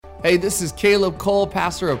Hey, this is Caleb Cole,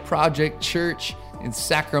 pastor of Project Church in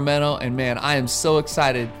Sacramento. And man, I am so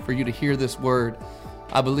excited for you to hear this word.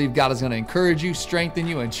 I believe God is going to encourage you, strengthen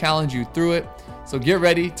you, and challenge you through it. So get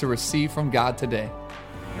ready to receive from God today.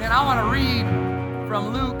 Man, I want to read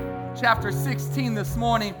from Luke chapter 16 this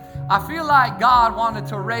morning. I feel like God wanted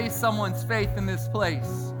to raise someone's faith in this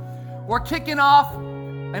place. We're kicking off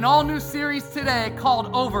an all-new series today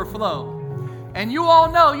called Overflow. And you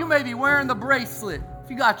all know you may be wearing the bracelet. If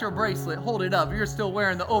you got your bracelet, hold it up. You're still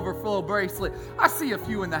wearing the Overflow bracelet. I see a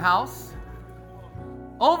few in the house.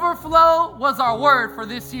 Overflow was our word for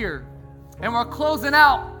this year. And we're closing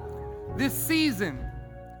out this season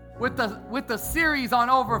with the series on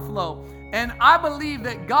Overflow. And I believe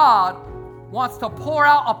that God wants to pour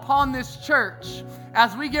out upon this church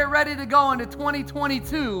as we get ready to go into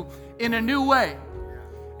 2022 in a new way.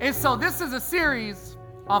 And so this is a series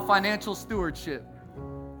on financial stewardship.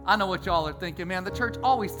 I know what y'all are thinking, man. The church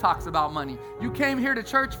always talks about money. You came here to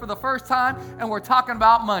church for the first time and we're talking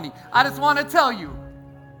about money. I just want to tell you,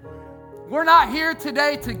 we're not here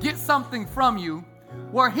today to get something from you.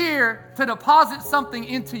 We're here to deposit something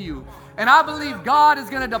into you. And I believe God is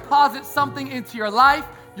going to deposit something into your life,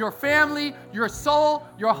 your family, your soul,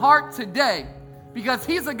 your heart today. Because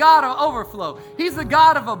He's a God of overflow. He's a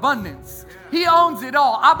God of abundance. He owns it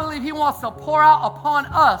all. I believe He wants to pour out upon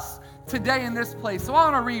us today in this place. So I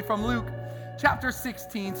want to read from Luke chapter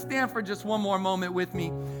 16. Stand for just one more moment with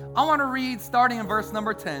me. I want to read starting in verse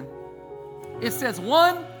number 10. It says,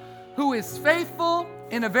 "One who is faithful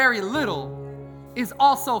in a very little is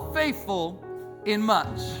also faithful in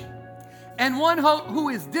much. And one who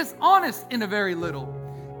is dishonest in a very little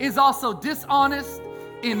is also dishonest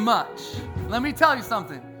in much." Let me tell you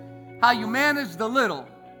something. How you manage the little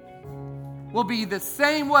will be the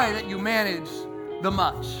same way that you manage the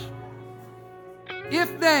much.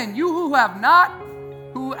 If then you who have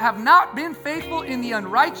not been faithful in the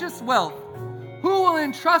unrighteous wealth, who will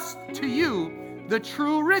entrust to you the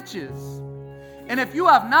true riches? And if you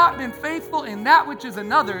have not been faithful in that which is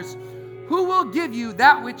another's, who will give you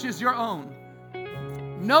that which is your own?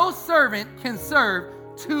 No servant can serve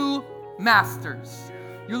two masters.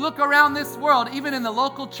 You look around this world, even in the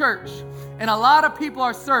local church, and a lot of people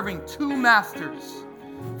are serving two masters.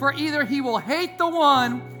 For either he will hate the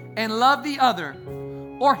one and love the other,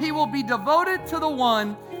 or he will be devoted to the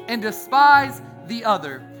one and despise the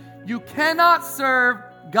other. You cannot serve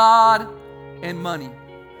God and money.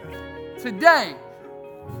 Today,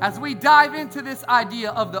 as we dive into this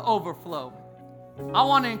idea of the overflow, I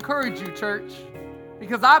want to encourage you, church,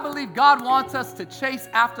 because I believe God wants us to chase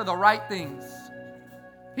after the right things.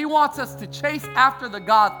 He wants us to chase after the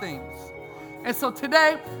God things. And so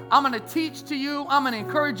today, I'm going to teach to you, I'm going to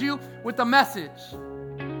encourage you with a message.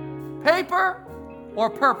 Paper or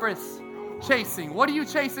purpose chasing? What are you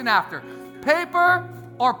chasing after? Paper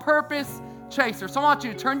or purpose chaser? So I want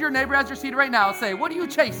you to turn to your neighbor as you're seated right now and say, what are you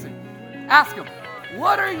chasing? Ask him,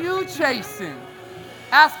 what are you chasing?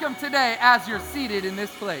 Ask him today as you're seated in this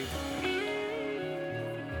place.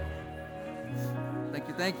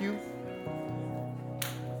 Thank you.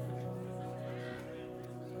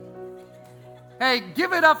 Hey,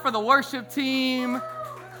 give it up for the worship team.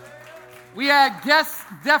 We had guest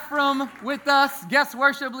Defram with us, guest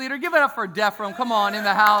worship leader. Give it up for Defram. Come on, in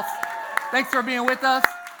the house. Thanks for being with us.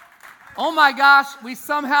 Oh my gosh, we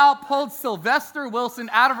somehow pulled Sylvester Wilson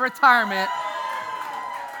out of retirement.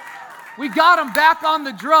 We got him back on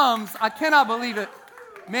the drums. I cannot believe it.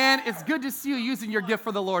 Man, it's good to see you using your gift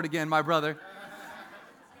for the Lord again, my brother.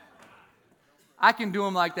 I can do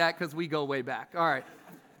them like that because we go way back. All right.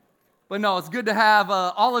 But no, it's good to have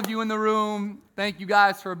all of you in the room. Thank you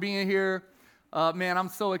guys for being here. Man, I'm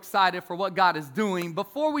so excited for what God is doing.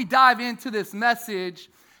 Before we dive into this message,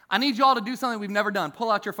 I need you all to do something we've never done.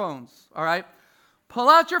 Pull out your phones, all right? Pull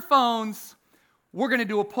out your phones. We're going to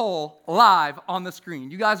do a poll live on the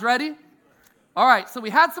screen. You guys ready? All right, so we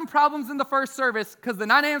had some problems in the first service because the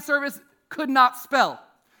 9 a.m. service could not spell,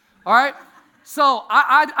 all right? So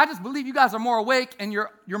I just believe you guys are more awake and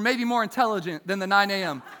you're maybe more intelligent than the 9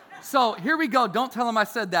 a.m. So here we go. Don't tell them I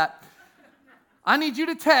said that. I need you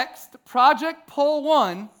to text Project Poll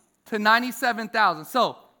 1 to 97,000.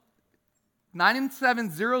 So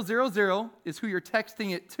 97000 is who you're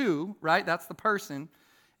texting it to, right? That's the person.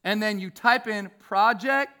 And then you type in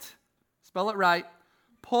Project, spell it right,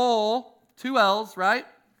 Poll, 2 L's, right?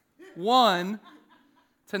 1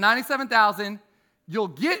 to 97,000. You'll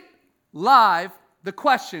get live the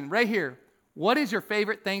question right here. What is your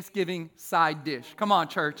favorite Thanksgiving side dish? Come on,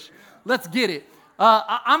 church. Let's get it.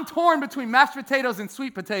 I'm torn between mashed potatoes and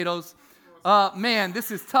sweet potatoes. Man,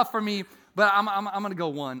 this is tough for me, but I'm going to go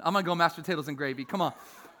one. I'm going to go mashed potatoes and gravy. Come on.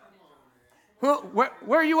 Where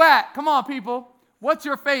are you at? Come on, people. What's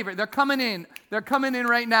your favorite? They're coming in. They're coming in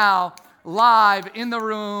right now, live in the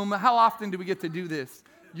room. How often do we get to do this?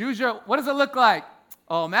 What does it look like?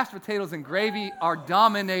 Oh, mashed potatoes and gravy are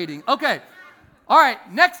dominating. Okay. All right,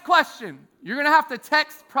 next question. You're going to have to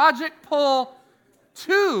text Project Pull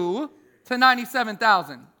 2 to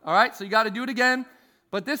 97,000. All right, so you got to do it again.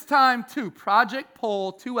 But this time, 2. Project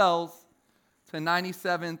Pull, 2 L's, to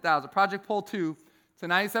 97,000. Project Pull 2 to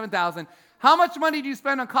 97,000. How much money do you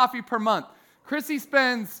spend on coffee per month? Chrissy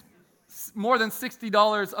spends more than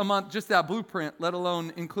 $60 a month just at Blueprint, let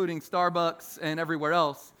alone including Starbucks and everywhere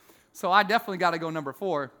else. So I definitely got to go number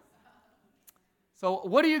 4. So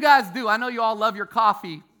what do you guys do? I know you all love your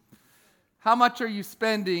coffee. How much are you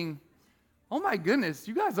spending? Oh my goodness,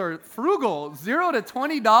 you guys are frugal. $0 to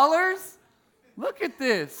 $20? Look at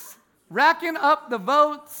this. Racking up the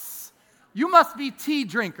votes. You must be tea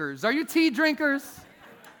drinkers. Are you tea drinkers?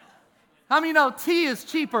 How many know tea is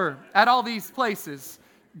cheaper at all these places?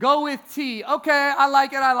 Go with tea. Okay, I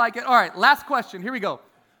like it. All right, last question. Here we go.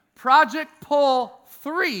 Project Pull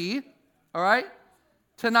 3, all right,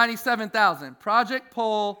 to 97,000. Project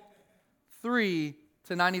Pull 3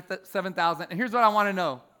 to 97,000. And here's what I want to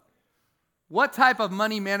know. What type of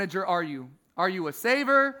money manager are you? Are you a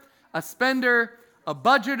saver, a spender, a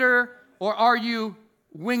budgeter, or are you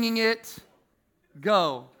winging it?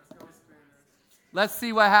 Go. Let's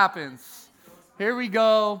see what happens. Here we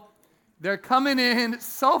go. They're coming in.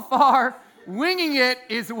 So far, winging it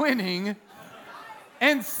is winning.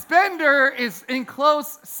 And spender is in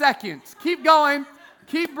close second. Keep going.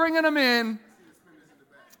 Keep bringing them in.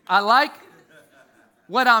 I like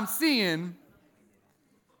what I'm seeing.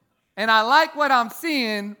 And I like what I'm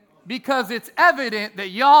seeing because it's evident that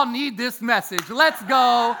y'all need this message. Let's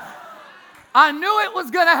go. I knew it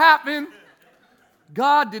was going to happen.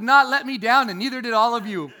 God did not let me down, and neither did all of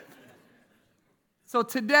you. So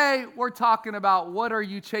today, we're talking about what are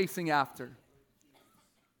you chasing after?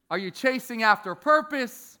 Are you chasing after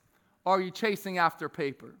purpose, or are you chasing after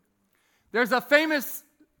paper? There's a famous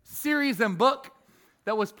series and book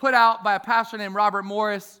that was put out by a pastor named Robert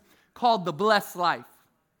Morris called The Blessed Life.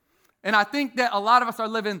 And I think that a lot of us are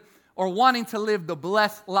living or wanting to live the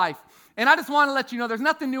blessed life. And I just want to let you know there's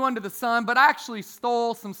nothing new under the sun, but I actually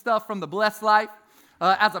stole some stuff from The Blessed Life.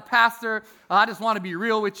 As a pastor, I just want to be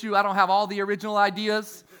real with you. I don't have all the original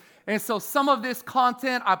ideas. And so some of this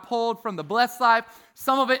content I pulled from The Blessed Life.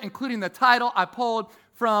 Some of it, including the title, I pulled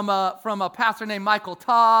from a pastor named Michael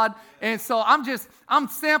Todd. And so I'm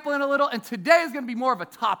sampling a little. And today is going to be more of a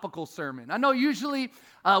topical sermon. I know usually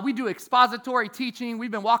we do expository teaching. We've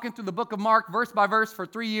been walking through the book of Mark verse by verse for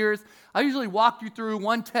 3 years. I usually walk you through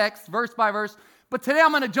one text, verse by verse. But today I'm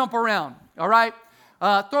going to jump around, all right?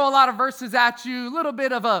 Throw a lot of verses at you, a little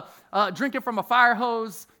bit of a drinking from a fire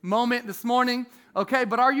hose moment this morning, okay?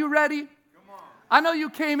 But are you ready? Come on. I know you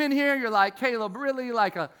came in here, you're like, Caleb, really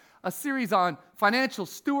like a series on financial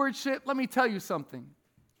stewardship? Let me tell you something.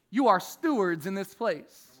 You are stewards in this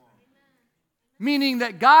place. Meaning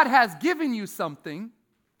that God has given you something,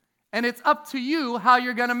 and it's up to you how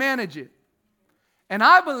you're going to manage it. And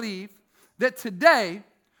I believe that today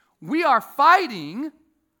we are fighting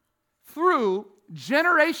through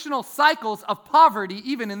generational cycles of poverty,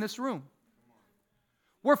 even in this room.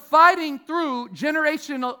 We're fighting through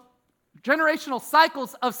generational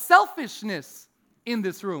cycles of selfishness in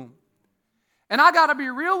this room. And I got to be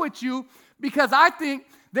real with you because I think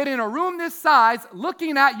that in a room this size,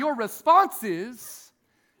 looking at your responses,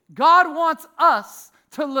 God wants us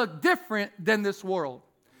to look different than this world.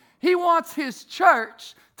 He wants His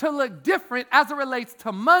church to look different as it relates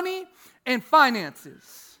to money and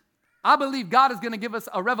finances. I believe God is going to give us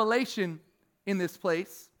a revelation in this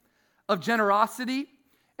place of generosity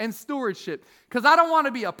and stewardship. Because I don't want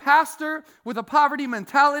to be a pastor with a poverty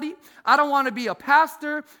mentality. I don't want to be a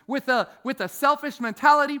pastor with a selfish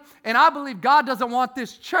mentality. And I believe God doesn't want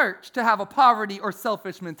this church to have a poverty or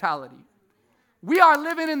selfish mentality. We are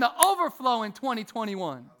living in the overflow in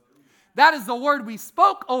 2021. That is the word we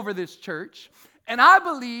spoke over this church. And I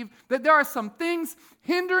believe that there are some things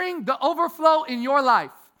hindering the overflow in your life.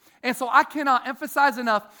 And so I cannot emphasize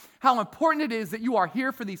enough how important it is that you are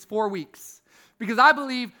here for these 4 weeks. Because I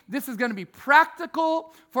believe this is going to be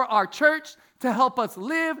practical for our church to help us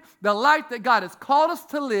live the life that God has called us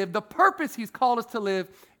to live, the purpose He's called us to live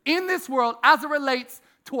in this world as it relates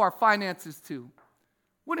to our finances too.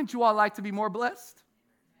 Wouldn't you all like to be more blessed?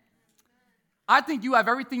 I think you have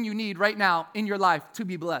everything you need right now in your life to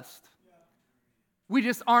be blessed. We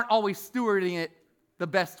just aren't always stewarding it the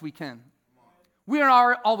best we can. We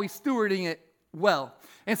are always stewarding it well.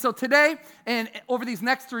 And so today and over these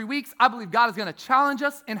next 3 weeks, I believe God is going to challenge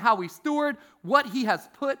us in how we steward what he has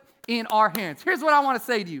put in our hands. Here's what I want to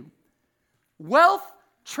say to you. Wealth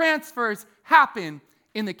transfers happen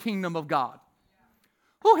in the kingdom of God.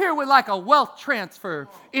 Who here would like a wealth transfer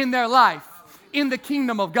in their life in the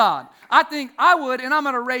kingdom of God? I think I would, and I'm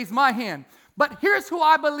going to raise my hand. But here's who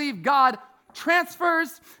I believe God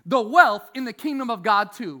transfers the wealth in the kingdom of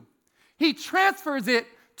God to. He transfers it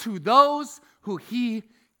to those who he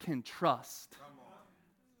can trust.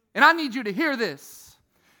 And I need you to hear this,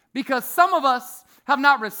 because some of us have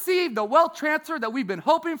not received the wealth transfer that we've been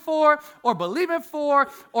hoping for or believing for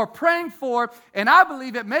or praying for. And I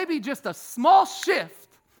believe it may be just a small shift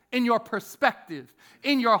in your perspective,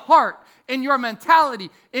 in your heart, in your mentality,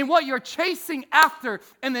 in what you're chasing after.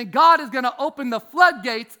 And then God is going to open the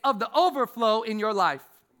floodgates of the overflow in your life.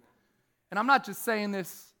 And I'm not just saying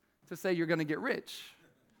this to say you're going to get rich,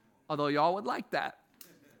 although y'all would like that.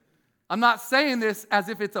 I'm not saying this as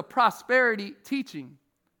if it's a prosperity teaching.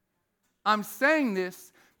 I'm saying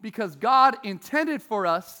this because God intended for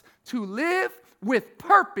us to live with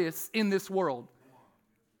purpose in this world.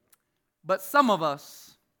 But some of us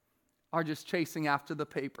are just chasing after the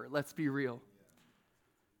paper. Let's be real.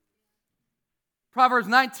 Proverbs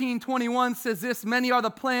 19:21 says this, many are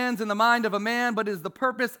the plans in the mind of a man, but it is the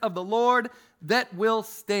purpose of the Lord that will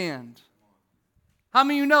stand. How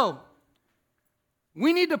many of you know?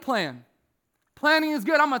 We need to plan. Planning is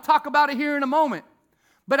good. I'm going to talk about it here in a moment.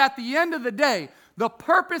 But at the end of the day, the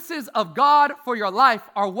purposes of God for your life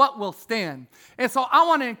are what will stand. And so I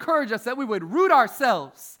want to encourage us that we would root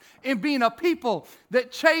ourselves in being a people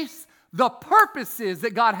that chase the purposes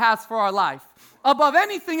that God has for our life above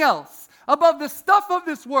anything else, above the stuff of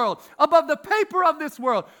this world, above the paper of this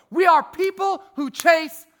world. We are people who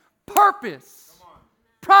chase purpose.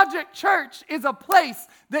 Project Church is a place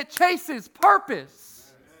that chases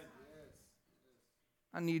purpose.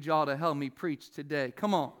 I need y'all to help me preach today.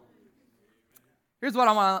 Come on. Here's what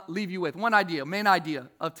I want to leave you with. One idea, main idea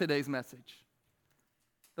of today's message.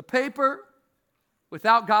 The paper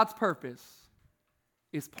without God's purpose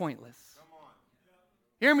is pointless.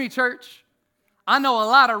 Hear me, church. I know a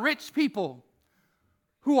lot of rich people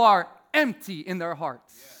who are empty in their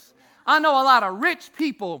hearts. I know a lot of rich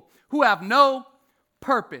people who have no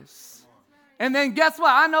purpose. And then guess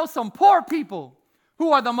what? I know some poor people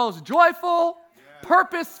who are the most joyful,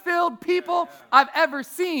 purpose-filled people I've ever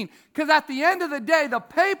seen. Because at the end of the day, the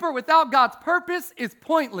paper without God's purpose is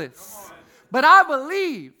pointless. But I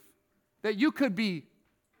believe that you could be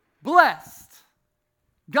blessed.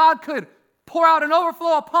 God could pour out an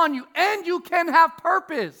overflow upon you, and you can have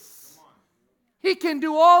purpose. He can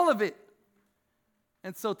do all of it.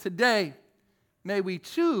 And so today, may we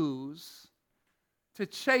choose to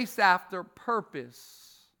chase after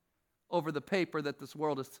purpose over the paper that this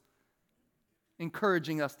world is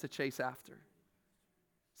encouraging us to chase after.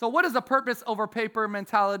 So what does a purpose over paper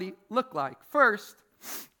mentality look like? First,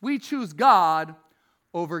 we choose God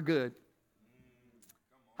over good.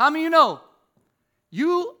 How many of you know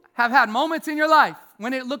you have had moments in your life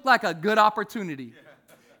when it looked like a good opportunity?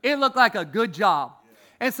 It looked like a good job.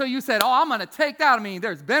 And so you said, I'm going to take that. I mean,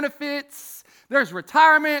 there's benefits, there's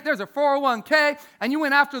retirement, there's a 401k, and you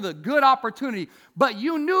went after the good opportunity. But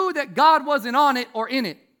you knew that God wasn't on it or in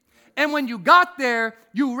it. And when you got there,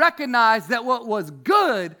 you recognized that what was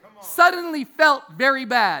good suddenly felt very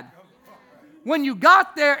bad. When you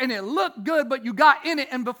got there and it looked good, but you got in it,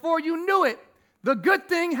 and before you knew it, the good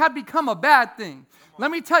thing had become a bad thing.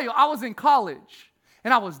 Let me tell you, I was in college,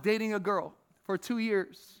 and I was dating a girl for 2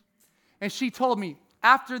 years. And she told me,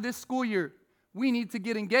 after this school year, we need to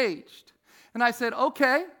get engaged. And I said,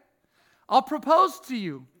 okay, I'll propose to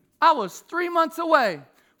you. I was 3 months away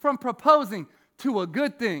from proposing to a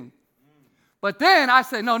good thing. But then I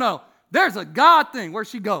said, no, there's a God thing. Where'd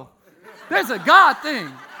she go? There's a God thing.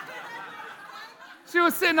 She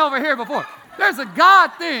was sitting over here before. There's a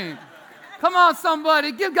God thing. Come on,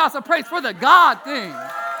 somebody. Give God some praise for the God thing.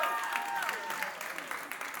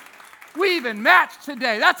 We even matched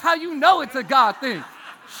today. That's how you know it's a God thing.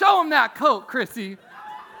 Show him that coat, Chrissy.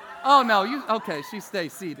 Oh, no. Okay, she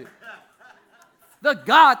stays seated. The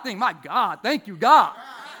God thing. My God. Thank you, God.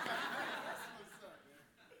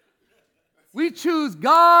 We choose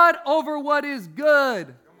God over what is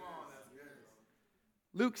good.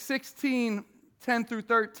 Luke 16, 10 through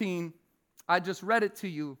 13. I just read it to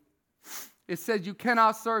you. It says you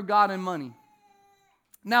cannot serve God and money.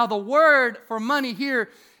 Now, the word for money here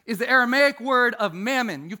is the Aramaic word of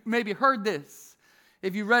mammon. You've maybe heard this.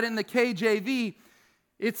 If you read it in the KJV,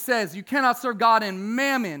 it says you cannot serve God and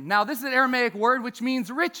mammon. Now, this is an Aramaic word which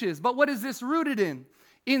means riches. But what is this rooted in?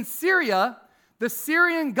 In Syria, The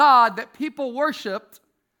Syrian god that people worshiped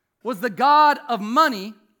was the god of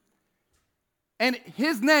money, and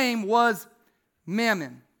his name was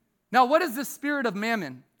Mammon. Now, what is the spirit of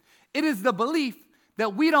Mammon? It is the belief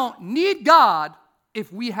that we don't need God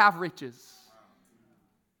if we have riches.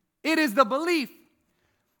 It is the belief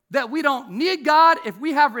that we don't need God if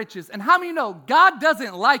we have riches. And how many know God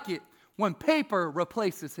doesn't like it when paper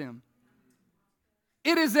replaces him?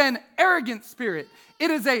 It is an arrogant spirit. It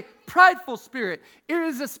is a prideful spirit. It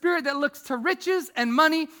is a spirit that looks to riches and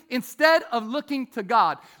money instead of looking to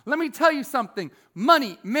God. Let me tell you something.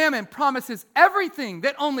 Money, Mammon, promises everything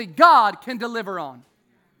that only God can deliver on.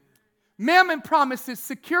 Mammon promises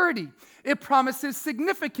security. It promises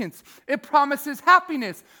significance. It promises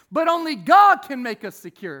happiness. But only God can make us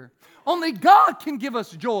secure. Only God can give us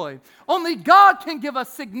joy. Only God can give us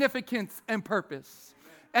significance and purpose.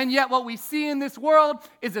 And yet what we see in this world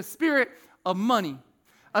is a spirit of money,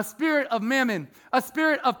 a spirit of mammon, a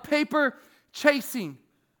spirit of paper chasing.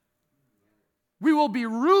 We will be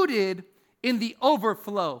rooted in the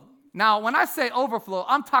overflow. Now, when I say overflow,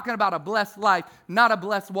 I'm talking about a blessed life, not a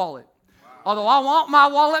blessed wallet. Although I want my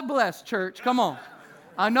wallet blessed, church. Come on.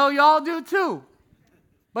 I know y'all do too.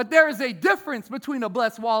 But there is a difference between a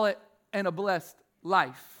blessed wallet and a blessed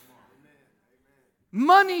life.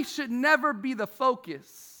 Money should never be the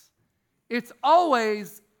focus. It's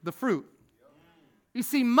always the fruit. You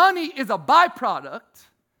see, money is a byproduct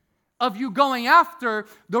of you going after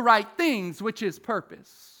the right things, which is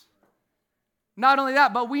purpose. Not only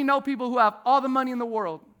that, but we know people who have all the money in the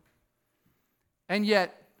world and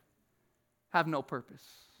yet have no purpose.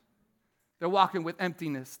 They're walking with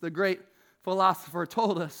emptiness. The great philosopher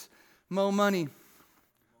told us, more money,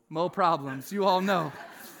 more problems. You all know.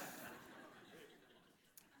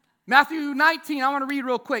 Matthew 19, I want to read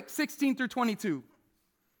real quick, 16 through 22.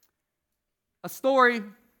 A story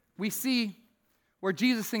we see where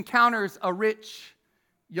Jesus encounters a rich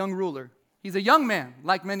young ruler. He's a young man,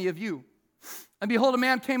 like many of you. And behold, a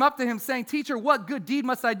man came up to him saying, "Teacher, what good deed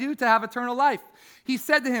must I do to have eternal life?" He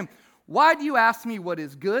said to him, "Why do you ask me what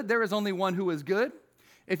is good? There is only one who is good.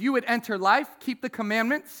 If you would enter life, keep the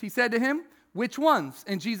commandments." He said to him, "Which ones?"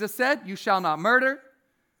 And Jesus said, "You shall not murder."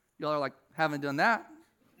 Y'all are like, haven't done that.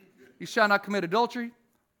 "You shall not commit adultery."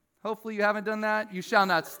 Hopefully you haven't done that. "You shall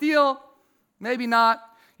not steal." Maybe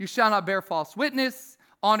not. "You shall not bear false witness.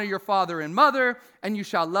 Honor your father and mother, and you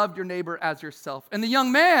shall love your neighbor as yourself." And the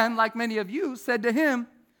young man, like many of you, said to him,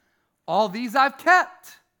 "All these I've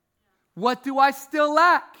kept. What do I still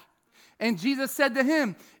lack?" And Jesus said to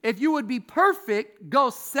him, "If you would be perfect, go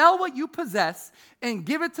sell what you possess and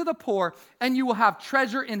give it to the poor, and you will have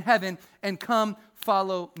treasure in heaven, and come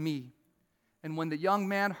follow me." And when the young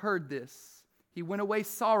man heard this, he went away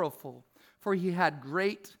sorrowful, for he had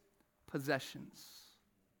great possessions.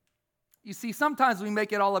 You see, sometimes we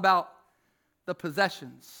make it all about the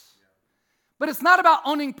possessions. But it's not about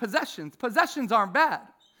owning possessions. Possessions aren't bad.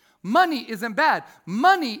 Money isn't bad.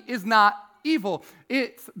 Money is not evil.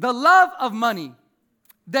 It's the love of money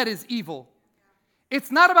that is evil.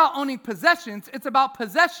 It's not about owning possessions. It's about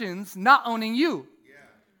possessions not owning you.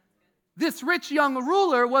 This rich young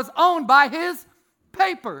ruler was owned by his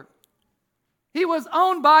paper. He was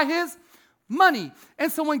owned by his money.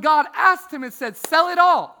 And so when God asked him and said, "Sell it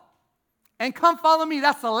all and come follow me,"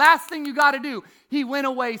 that's the last thing you got to do. He went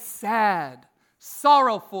away sad,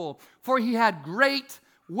 sorrowful, for he had great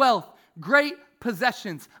wealth, great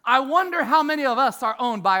possessions. I wonder how many of us are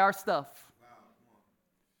owned by our stuff.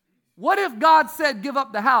 What if God said, "Give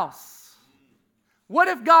up the house"? What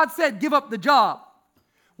if God said, "Give up the job"?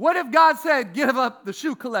 What if God said, "Give up the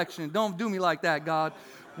shoe collection"? Don't do me like that, God.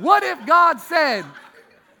 What if God said,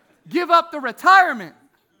 "Give up the retirement"?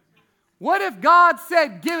 What if God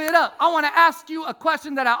said, "Give it up"? I want to ask you a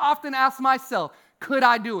question that I often ask myself. Could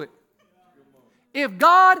I do it? If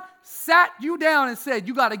God sat you down and said,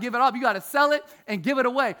 "You got to give it up, you got to sell it and give it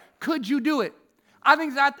away," could you do it? I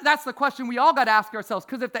think that's the question we all got to ask ourselves,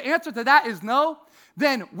 because if the answer to that is no,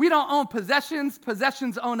 then we don't own possessions,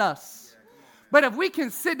 possessions own us. But if we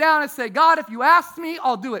can sit down and say, "God, if you asked me,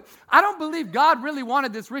 I'll do it." I don't believe God really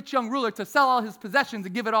wanted this rich young ruler to sell all his possessions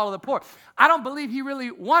and give it all to the poor. I don't believe he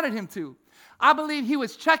really wanted him to. I believe he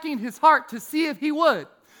was checking his heart to see if he would.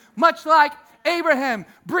 Much like Abraham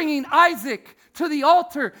bringing Isaac to the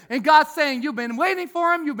altar, and God saying, "You've been waiting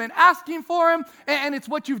for him, you've been asking for him, and it's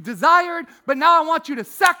what you've desired, but now I want you to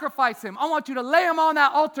sacrifice him. I want you to lay him on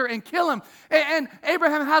that altar and kill him." And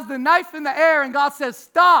Abraham has the knife in the air, and God says,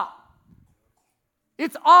 "Stop.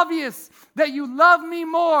 It's obvious that you love me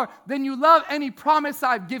more than you love any promise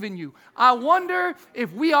I've given you." I wonder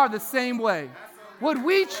if we are the same way. Would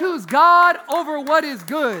we choose God over what is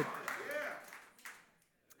good?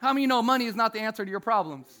 How many know money is not the answer to your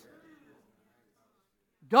problems?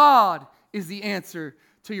 God is the answer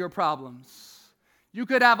to your problems. You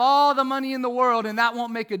could have all the money in the world and that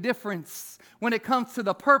won't make a difference when it comes to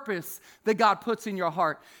the purpose that God puts in your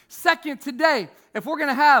heart. Second, today, if we're going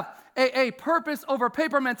to have a purpose over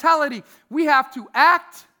paper mentality, we have to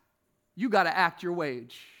act. You got to act your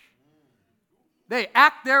wage. They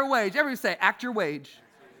act their wage. Everybody say, act your wage.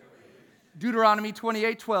 Deuteronomy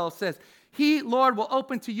 28:12 says, He, Lord, will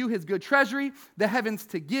open to you his good treasury, the heavens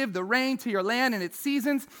to give the rain to your land in its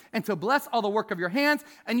seasons, and to bless all the work of your hands,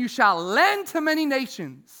 and you shall lend to many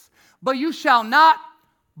nations, but you shall not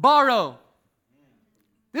borrow.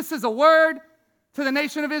 This is a word to the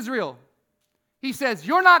nation of Israel. He says,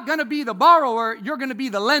 you're not going to be the borrower, you're going to be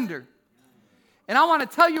the lender. And I want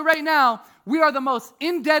to tell you right now, we are the most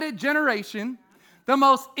indebted generation, the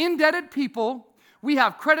most indebted people. We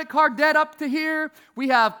have credit card debt up to here. We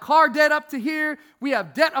have car debt up to here. We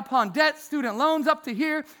have debt upon debt, student loans up to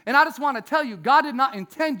here. And I just want to tell you, God did not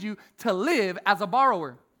intend you to live as a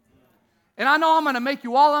borrower. And I know I'm going to make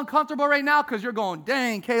you all uncomfortable right now because you're going,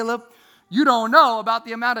 dang, Caleb, you don't know about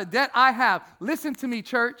the amount of debt I have. Listen to me,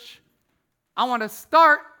 church. I want to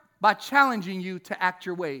start by challenging you to act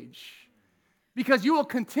your wage. Because you will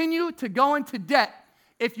continue to go into debt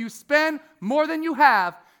if you spend more than you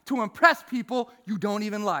have to impress people you don't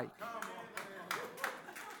even like.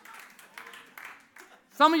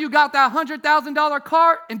 Some of you got that $100,000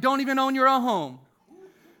 car and don't even own your own home.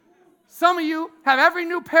 Some of you have every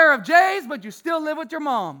new pair of J's, but you still live with your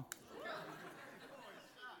mom.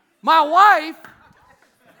 My wife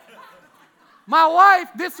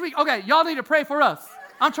this week, okay, y'all need to pray for us.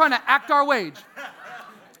 I'm trying to act our wage.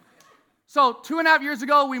 So 2.5 years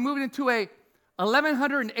ago, we moved into a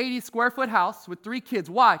 1,180 square foot house with 3 kids.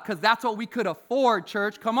 Why? Because that's what we could afford,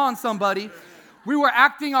 church. Come on, somebody. We were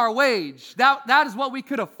acting our wage. That is what we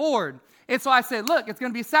could afford. And so I said, look, it's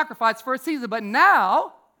going to be a sacrifice for a season. But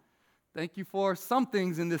now, thank you for some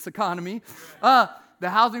things in this economy. The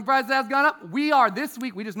housing price has gone up. This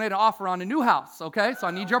week, we just made an offer on a new house, okay? So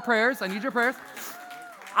I need your prayers.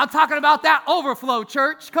 I'm talking about that overflow,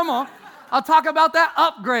 church. Come on. I'll talk about that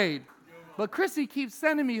upgrade. But Chrissy keeps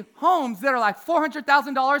sending me homes that are like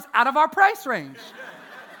 $400,000 out of our price range.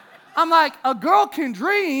 I'm like, a girl can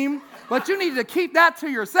dream, but you need to keep that to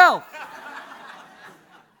yourself.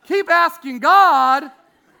 Keep asking God,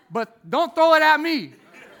 but don't throw it at me.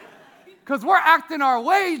 Because we're acting our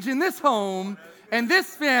wage in this home and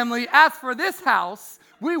this family. As for this house,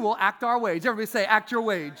 we will act our wage. Everybody say, act your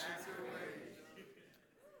wage.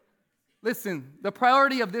 Listen, the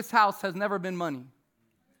priority of this house has never been money.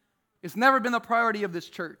 It's never been the priority of this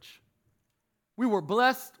church. We were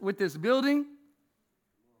blessed with this building.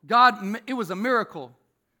 It was a miracle.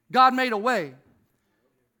 God made a way.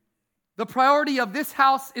 The priority of this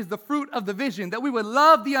house is the fruit of the vision, that we would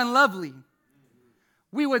love the unlovely.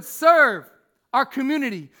 We would serve our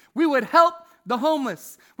community. We would help the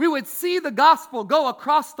homeless. We would see the gospel go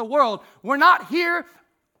across the world. We're not here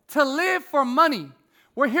to live for money.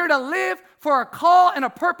 We're here to live for a call and a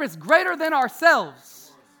purpose greater than ourselves.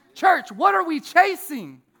 Church, what are we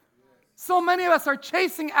chasing? So many of us are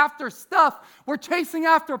chasing after stuff. We're chasing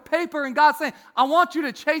after paper, and God's saying, I want you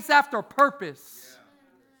to chase after purpose.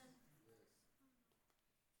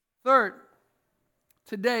 Third,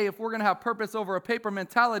 today, if we're going to have purpose over a paper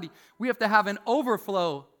mentality, we have to have an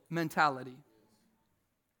overflow mentality.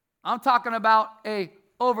 I'm talking about a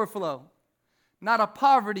overflow, not a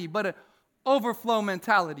poverty, but an overflow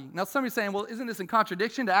mentality. Now, somebody's saying, well, isn't this in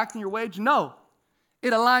contradiction to acting your wage? No.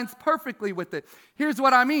 It aligns perfectly with it. Here's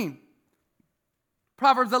what I mean.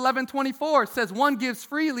 Proverbs 11:24 says, one gives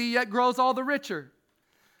freely, yet grows all the richer.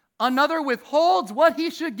 Another withholds what he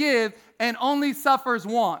should give and only suffers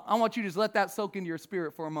want. I want you to just let that soak into your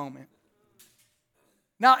spirit for a moment.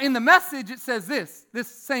 Now, in the Message, it says this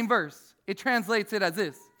same verse. It translates it as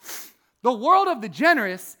this. The world of the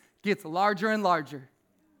generous gets larger and larger.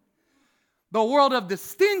 The world of the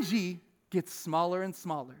stingy gets smaller and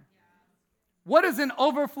smaller. What is an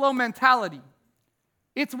overflow mentality?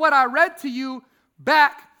 It's what I read to you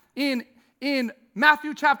back in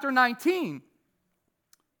Matthew chapter 19,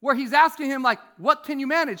 where he's asking him, like, what can you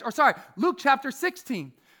manage? Luke chapter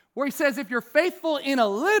 16, where he says, if you're faithful in a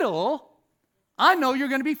little, I know you're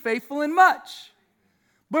going to be faithful in much.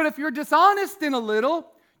 But if you're dishonest in a little,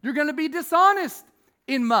 you're going to be dishonest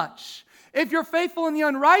in much. If you're faithful in the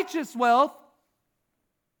unrighteous wealth,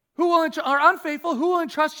 unfaithful, who will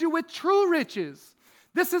entrust you with true riches?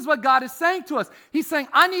 This is what God is saying to us. He's saying,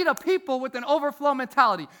 I need a people with an overflow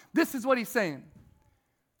mentality. This is what he's saying.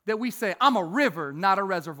 That we say, I'm a river, not a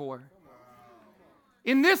reservoir.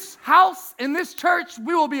 In this house, in this church,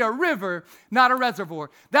 we will be a river, not a reservoir.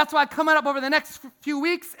 That's why coming up over the next few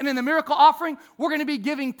weeks and in the miracle offering, we're going to be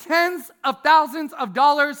giving tens of thousands of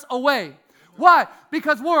dollars away. Why?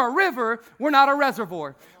 Because we're a river, we're not a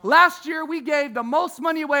reservoir. Last year, we gave the most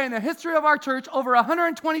money away in the history of our church, over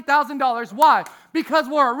 $120,000. Why? Because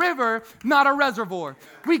we're a river, not a reservoir.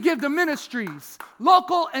 We give to ministries,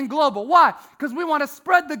 local and global. Why? Because we want to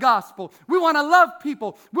spread the gospel. We want to love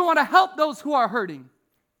people. We want to help those who are hurting.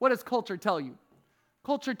 What does culture tell you?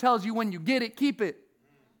 Culture tells you when you get it, keep it.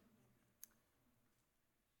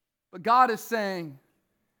 But God is saying,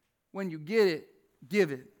 when you get it,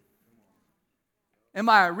 give it. Am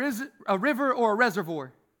I a river or a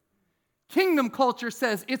reservoir? Kingdom culture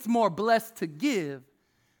says it's more blessed to give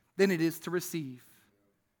than it is to receive.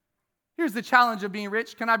 Here's the challenge of being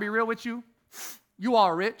rich. Can I be real with you? You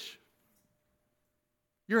are rich.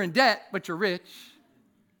 You're in debt, but you're rich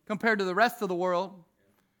compared to the rest of the world.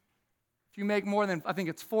 If you make more than, I think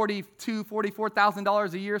it's $42,000,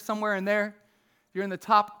 $44,000 a year, somewhere in there, you're in the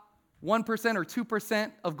top 1% or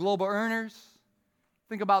 2% of global earners.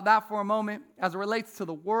 Think about that for a moment. As it relates to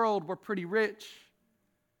the world, we're pretty rich.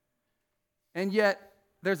 And yet,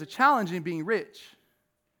 there's a challenge in being rich.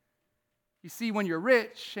 You see, when you're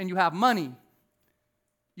rich and you have money,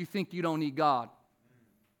 you think you don't need God.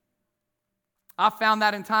 I found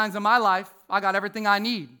that in times in my life, I got everything I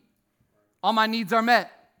need. All my needs are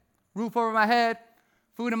met. Roof over my head,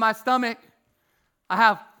 food in my stomach. I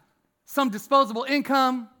have some disposable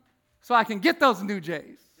income so I can get those new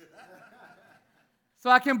J's. So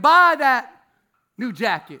I can buy that new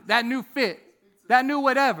jacket, that new fit, that new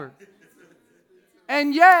whatever.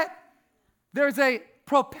 And yet, there's a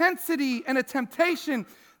propensity and a temptation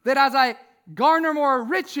that as I garner more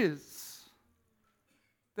riches,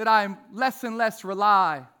 that I less and less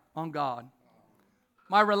rely on God.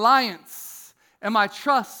 My reliance and my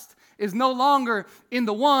trust is no longer in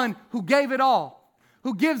the one who gave it all,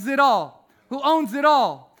 who gives it all, who owns it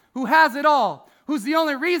all, who has it all, who's the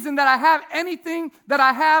only reason that I have anything that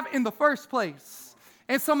I have in the first place.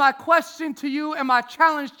 And so my question to you and my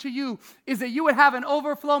challenge to you is that you would have an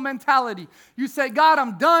overflow mentality. You say, God,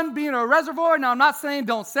 I'm done being a reservoir. Now, I'm not saying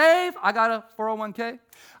don't save. I got a 401k.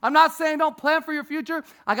 I'm not saying don't plan for your future.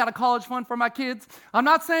 I got a college fund for my kids. I'm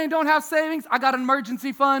not saying don't have savings. I got an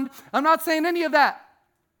emergency fund. I'm not saying any of that.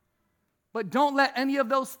 But don't let any of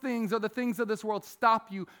those things or the things of this world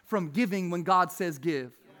stop you from giving when God says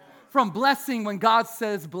give. From blessing when God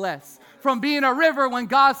says bless. From being a river when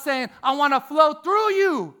God's saying, I want to flow through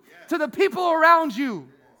you to the people around you.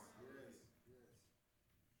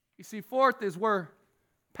 You see, fourth is we're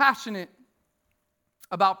passionate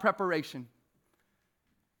about preparation.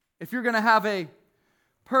 If you're going to have a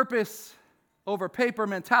purpose over paper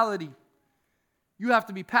mentality, you have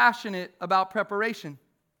to be passionate about preparation.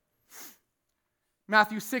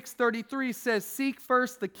 Matthew 6:33 says, seek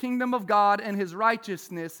first the kingdom of God and his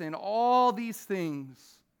righteousness, and all these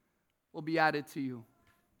things will be added to you.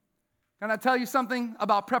 Can I tell you something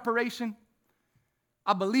about preparation?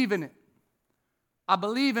 I believe in it. I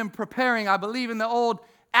believe in preparing. I believe in the old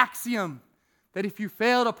axiom that if you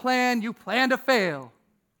fail to plan, you plan to fail.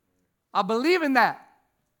 I believe in that.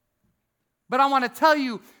 But I want to tell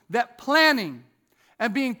you that planning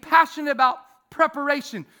and being passionate about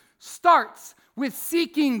preparation starts with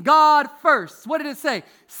seeking God first. What did it say?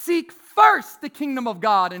 Seek first the kingdom of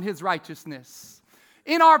God and his righteousness.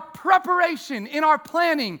 In our preparation, in our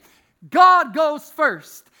planning, God goes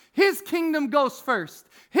first. His kingdom goes first.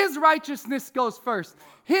 His righteousness goes first.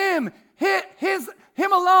 Him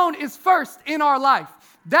alone is first in our life.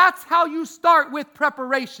 That's how you start with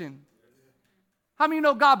preparation. How many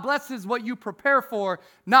know God blesses what you prepare for,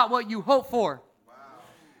 not what you hope for?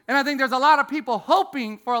 And I think there's a lot of people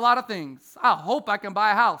hoping for a lot of things. I hope I can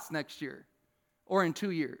buy a house next year or in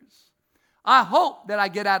 2 years. I hope that I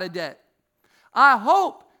get out of debt. I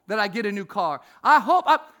hope that I get a new car.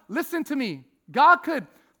 Listen to me. God could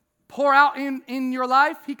pour out in your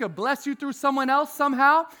life. He could bless you through someone else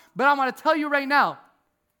somehow. But I want to tell you right now,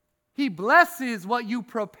 he blesses what you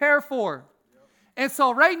prepare for. And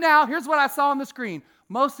so right now, here's what I saw on the screen.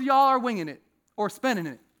 Most of y'all are winging it or spending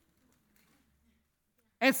it.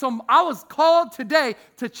 And so I was called today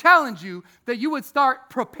to challenge you that you would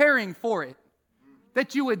start preparing for it.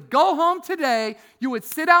 That you would go home today, you would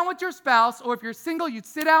sit down with your spouse, or if you're single, you'd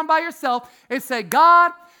sit down by yourself and say,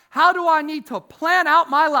 God, how do I need to plan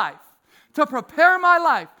out my life, to prepare my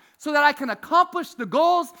life so that I can accomplish the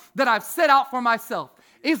goals that I've set out for myself?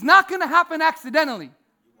 It's not going to happen accidentally.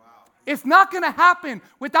 It's not going to happen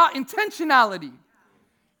without intentionality.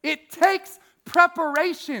 It takes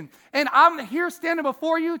preparation. And I'm here standing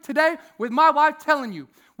before you today with my wife telling you,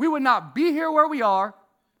 we would not be here where we are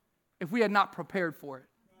if we had not prepared for it.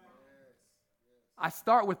 I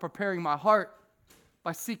start with preparing my heart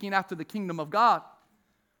by seeking after the kingdom of God.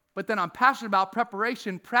 But then I'm passionate about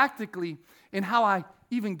preparation practically in how I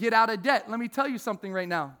even get out of debt. Let me tell you something right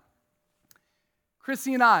now.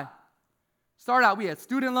 Chrissy and I started out, we had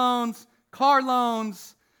student loans, car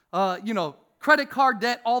loans, credit card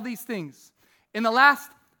debt, all these things. In the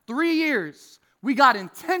last 3 years, we got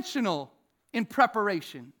intentional in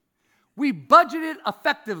preparation. We budgeted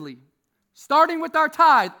effectively, starting with our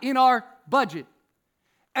tithe in our budget.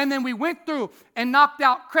 And then we went through and knocked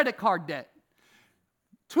out credit card debt.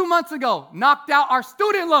 2 months ago, knocked out our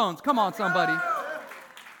student loans. Come on, somebody.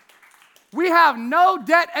 We have no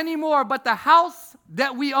debt anymore but the house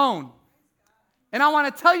that we own. And I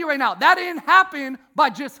want to tell you right now, that didn't happen by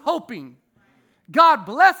just hoping. God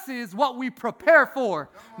blesses what we prepare for,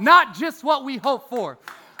 not just what we hope for.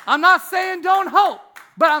 I'm not saying don't hope,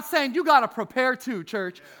 but I'm saying you got to prepare too,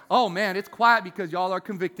 church. Oh man, it's quiet because y'all are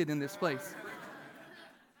convicted in this place.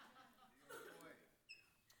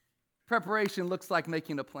 Preparation looks like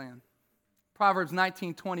making a plan. Proverbs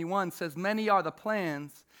 19:21 says, many are the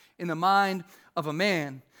plans in the mind of a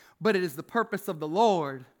man, but it is the purpose of the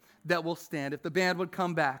Lord that will stand. If the band would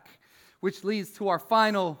come back, which leads to our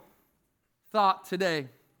final thought today.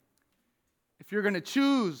 If you're going to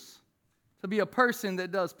choose to be a person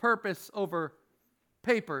that does purpose over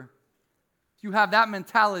paper, if you have that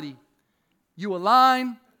mentality, you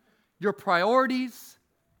align your priorities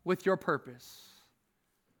with your purpose.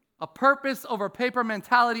 A purpose over paper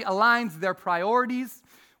mentality aligns their priorities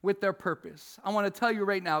with their purpose. I want to tell you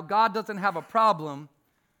right now, God doesn't have a problem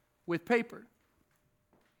with paper.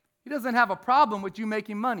 He doesn't have a problem with you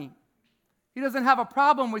making money. He doesn't have a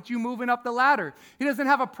problem with you moving up the ladder. He doesn't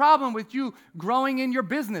have a problem with you growing in your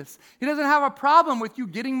business. He doesn't have a problem with you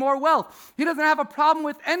getting more wealth. He doesn't have a problem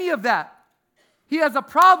with any of that. He has a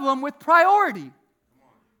problem with priority.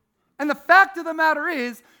 And the fact of the matter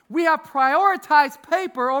is, we have prioritized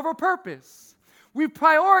paper over purpose. We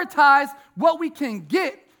prioritize what we can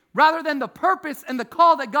get rather than the purpose and the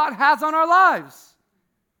call that God has on our lives.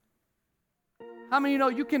 How many know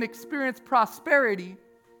you can experience prosperity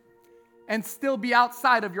and still be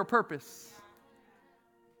outside of your purpose?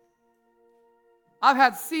 I've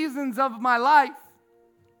had seasons of my life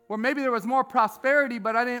where maybe there was more prosperity,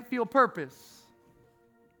 but I didn't feel purpose.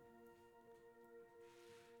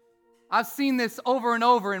 I've seen this over and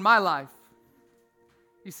over in my life.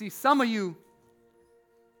 You see, some of you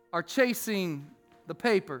are chasing the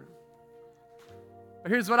paper.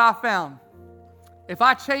 But here's what I found. If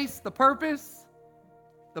I chase the purpose,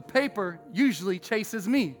 the paper usually chases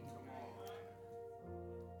me.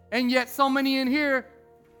 And yet so many in here,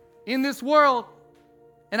 in this world,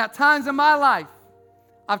 and at times in my life,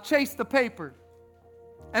 I've chased the paper.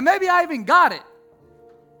 And maybe I even got it.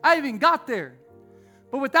 I even got there.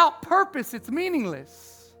 But without purpose, it's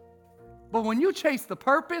meaningless. But when you chase the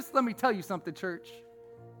purpose, let me tell you something, church.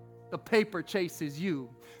 The paper chases you.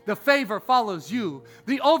 The favor follows you.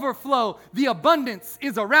 The overflow, the abundance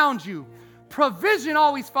is around you. Provision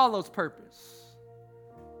always follows purpose.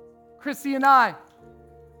 Chrissy and I,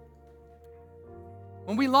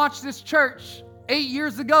 when we launched this church 8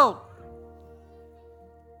 years ago,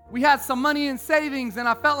 we had some money in savings, and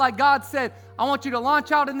I felt like God said, I want you to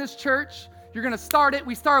launch out in this church. You're going to start it.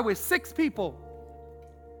 We started with 6 people.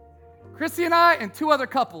 Chrissy and I and 2 other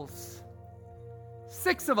couples.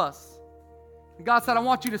 6 of us. And God said, I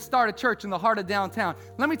want you to start a church in the heart of downtown.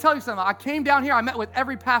 Let me tell you something. I came down here. I met with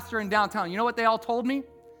every pastor in downtown. You know what they all told me?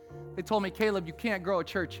 They told me, Caleb, you can't grow a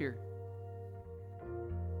church here.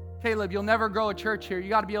 Caleb, you'll never grow a church here. You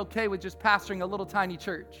got to be okay with just pastoring a little tiny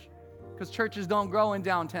church, because churches don't grow in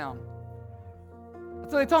downtown.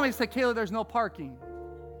 So they told me, they said, Caleb, there's no parking.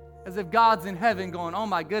 As if God's in heaven going, oh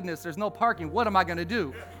my goodness, there's no parking. What am I going to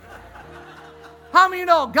do? How many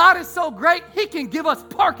know God is so great, He can give us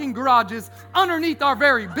parking garages underneath our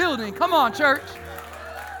very building? Come on, church.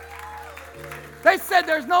 They said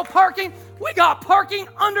there's no parking. We got parking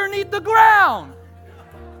underneath the ground.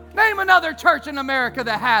 Name another church in America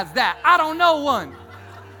that has that. I don't know one.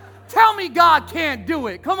 Tell me God can't do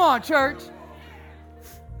it. Come on, church.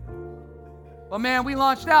 Well, man, we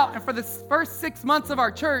launched out, and for the first 6 months of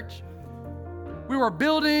our church, we were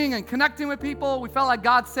building and connecting with people. We felt like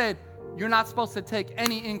God said, you're not supposed to take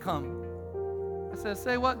any income. I said,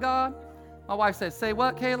 say what, God? My wife said, say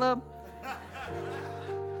what, Caleb?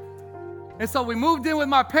 And so we moved in with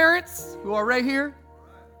my parents, who are right here.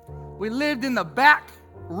 We lived in the back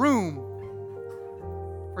room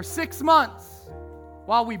for 6 months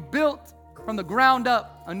while we built from the ground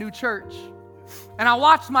up a new church. And I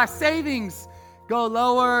watched my savings go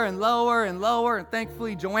lower and lower and lower. And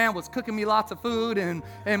thankfully, Joanne was cooking me lots of food, and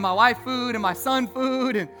my wife food, and my son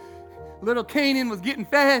food, and little Canaan was getting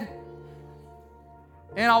fed.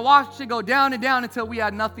 And I watched it go down and down until we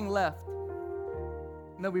had nothing left.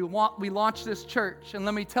 And then we launched this church. And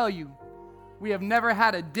let me tell you, we have never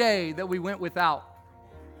had a day that we went without.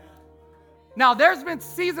 Now, there's been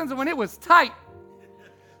seasons when it was tight.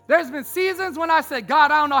 There's been seasons when I said,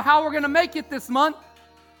 God, I don't know how we're going to make it this month.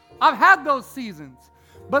 I've had those seasons.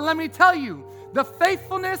 But let me tell you, the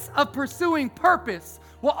faithfulness of pursuing purpose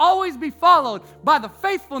will always be followed by the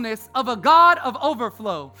faithfulness of a God of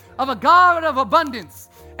overflow, of a God of abundance.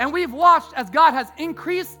 And we've watched as God has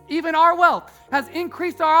increased even our wealth, has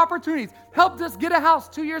increased our opportunities, helped us get a house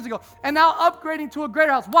 2 years ago, and now upgrading to a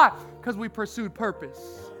greater house. Why? Because we pursued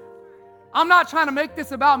purpose. I'm not trying to make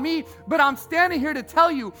this about me, but I'm standing here to tell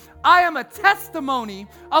you I am a testimony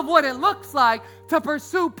of what it looks like to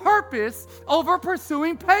pursue purpose over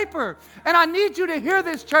pursuing paper. And I need you to hear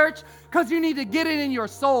this, church, because you need to get it in your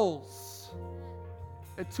souls.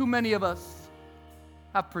 That too many of us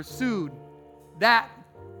have pursued that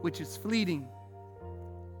which is fleeting.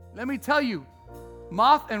 Let me tell you,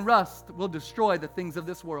 moth and rust will destroy the things of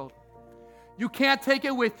this world. You can't take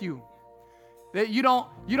it with you. That you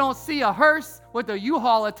don't see a hearse with a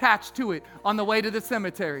U-Haul attached to it on the way to the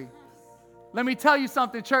cemetery. Let me tell you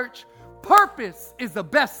something, church. Purpose is the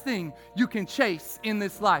best thing you can chase in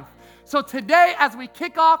this life. So today, as we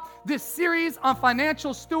kick off this series on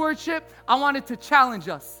financial stewardship, I wanted to challenge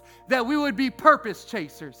us that we would be purpose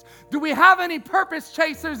chasers. Do we have any purpose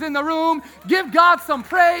chasers in the room? Give God some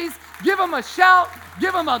praise. Give Him a shout.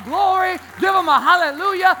 Give Him a glory. Give Him a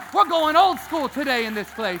hallelujah. We're going old school today in this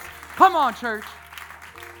place. Come on, church.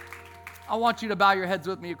 I want you to bow your heads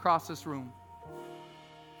with me across this room.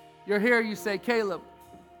 You're here, you say, Caleb,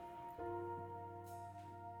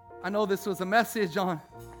 I know this was a message on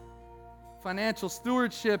financial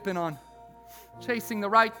stewardship and on chasing the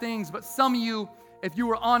right things, but some of you, if you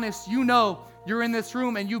were honest, you know you're in this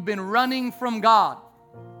room and you've been running from God.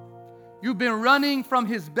 You've been running from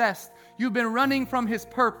His best. You've been running from His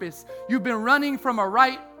purpose. You've been running from a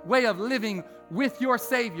right way of living with your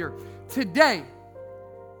Savior. Today,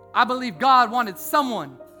 I believe God wanted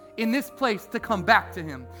someone in this place to come back to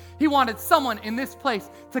Him. He wanted someone in this place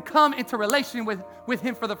to come into relation with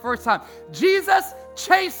Him for the first time. Jesus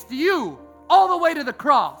chased you all the way to the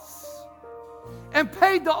cross and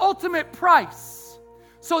paid the ultimate price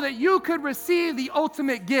so that you could receive the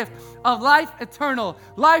ultimate gift of life eternal,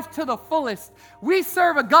 life to the fullest. We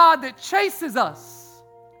serve a God that chases us.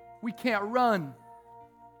 We can't run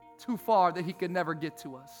too far that He could never get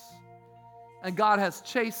to us. And God has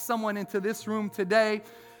chased someone into this room today,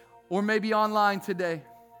 or maybe online today,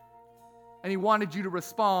 and He wanted you to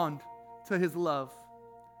respond to His love.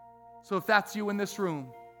 So if that's you in this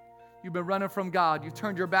room, you've been running from God, you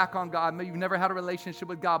turned your back on God, maybe you've never had a relationship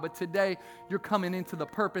with God, but today you're coming into the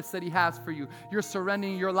purpose that He has for you. You're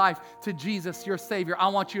surrendering your life to Jesus, your Savior. I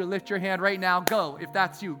want you to lift your hand right now. Go, if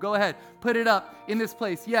that's you. Go ahead. Put it up in this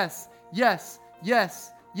place. Yes, yes,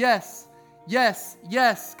 yes. Yes, yes,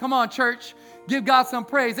 yes. Come on, church. Give God some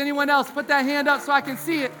praise. Anyone else? Put that hand up so I can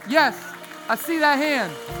see it. Yes, I see that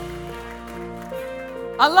hand.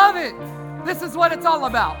 I love it. This is what it's all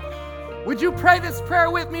about. Would you pray this prayer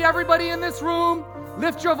with me, everybody in this room?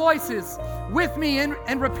 Lift your voices with me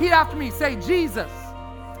and repeat after me. Say, Jesus,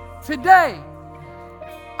 today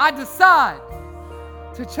I decide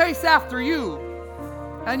to chase after you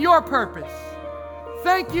and your purpose.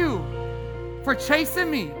 Thank you for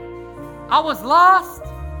chasing me. I was lost,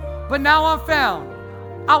 but now I'm found.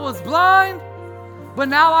 I was blind, but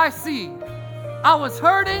now I see. I was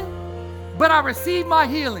hurting, but I received my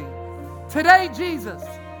healing. Today, Jesus,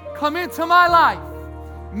 come into my life.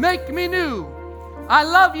 Make me new. I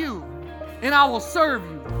love you, and I will serve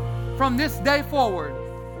you from this day forward.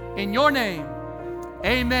 In your name,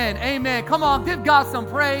 amen, amen. Come on, give God some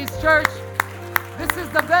praise, church. This is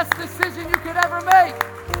the best decision you could ever make.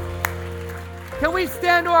 Can we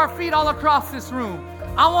stand to our feet all across this room?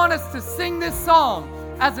 I want us to sing this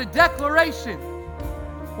song as a declaration.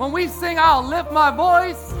 When we sing, I'll lift my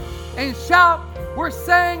voice and shout, we're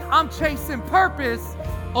saying I'm chasing purpose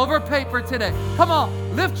over paper today. Come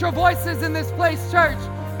on, lift your voices in this place, church,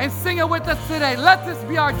 and sing it with us today. Let this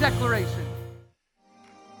be our declaration.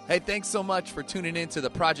 Hey, thanks so much for tuning in to the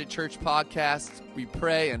Project Church podcast. We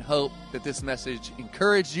pray and hope that this message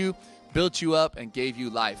encouraged you, built you up, and gave you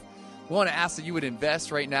life. We want to ask that you would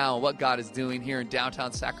invest right now in what God is doing here in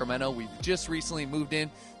downtown Sacramento. We've just recently moved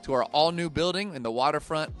in to our all-new building in the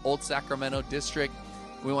waterfront Old Sacramento district.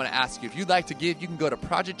 We want to ask you, if you'd like to give, you can go to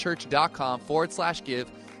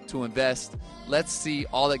projectchurch.com/give to invest. Let's see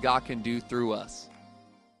all that God can do through us.